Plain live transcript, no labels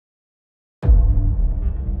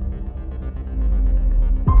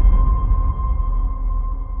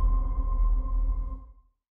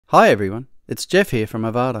Hi everyone, it's Jeff here from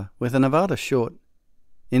Avada with an Avada short.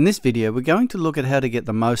 In this video we're going to look at how to get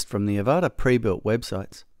the most from the Avada Prebuilt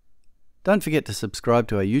websites. Don't forget to subscribe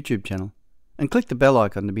to our YouTube channel and click the bell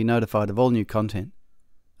icon to be notified of all new content.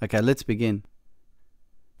 Okay, let's begin.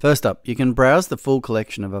 First up, you can browse the full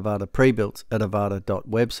collection of Avada Prebuilts at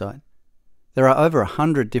avada.website. There are over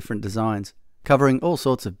 100 different designs covering all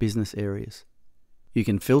sorts of business areas. You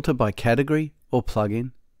can filter by category or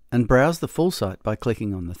plugin and browse the full site by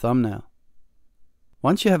clicking on the thumbnail.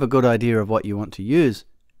 Once you have a good idea of what you want to use,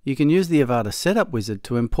 you can use the Avada Setup Wizard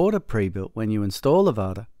to import a prebuilt when you install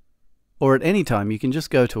Avada, or at any time you can just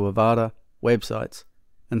go to Avada Websites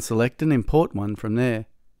and select and import one from there.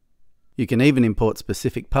 You can even import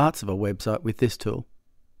specific parts of a website with this tool.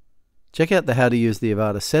 Check out the How to Use the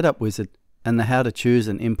Avada Setup Wizard and the How to Choose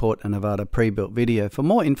and Import an Avada Prebuilt video for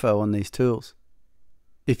more info on these tools.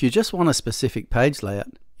 If you just want a specific page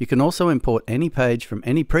layout, you can also import any page from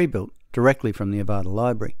any prebuilt directly from the Avada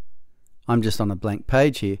library. I'm just on a blank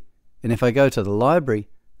page here, and if I go to the library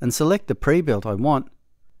and select the prebuilt I want,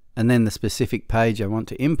 and then the specific page I want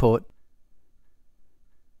to import,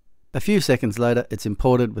 a few seconds later it's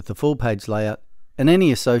imported with the full page layout and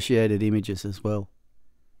any associated images as well.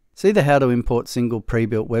 See the How to Import Single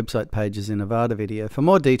Prebuilt Website Pages in Avada video for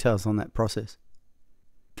more details on that process.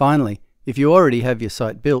 Finally, if you already have your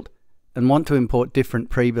site built and want to import different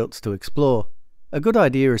prebuilts to explore, a good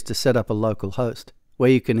idea is to set up a local host where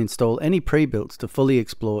you can install any prebuilts to fully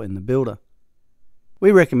explore in the builder.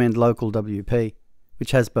 We recommend Local WP,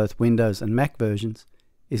 which has both Windows and Mac versions,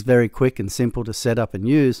 is very quick and simple to set up and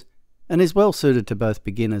use, and is well suited to both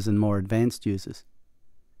beginners and more advanced users.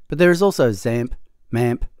 But there is also XAMPP,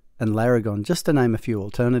 MAMP, and Laragon, just to name a few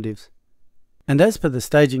alternatives. And as per the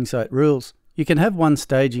staging site rules, you can have one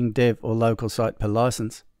staging dev or local site per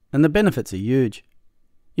license, and the benefits are huge.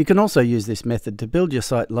 You can also use this method to build your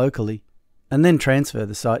site locally and then transfer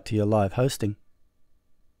the site to your live hosting.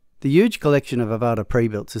 The huge collection of Avada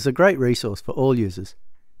Prebuilts is a great resource for all users,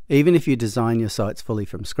 even if you design your sites fully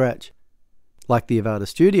from scratch. Like the Avada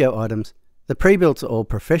Studio items, the prebuilts are all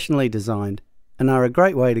professionally designed and are a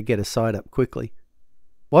great way to get a site up quickly.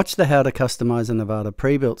 Watch the How to Customize an Avada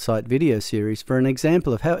Prebuilt Site video series for an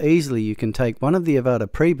example of how easily you can take one of the Avada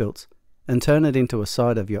Prebuilts and turn it into a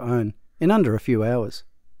site of your own in under a few hours.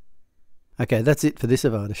 Okay, that's it for this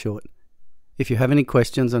Avada short. If you have any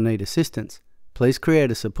questions or need assistance, please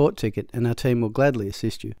create a support ticket and our team will gladly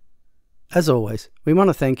assist you. As always, we want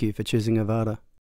to thank you for choosing Avada.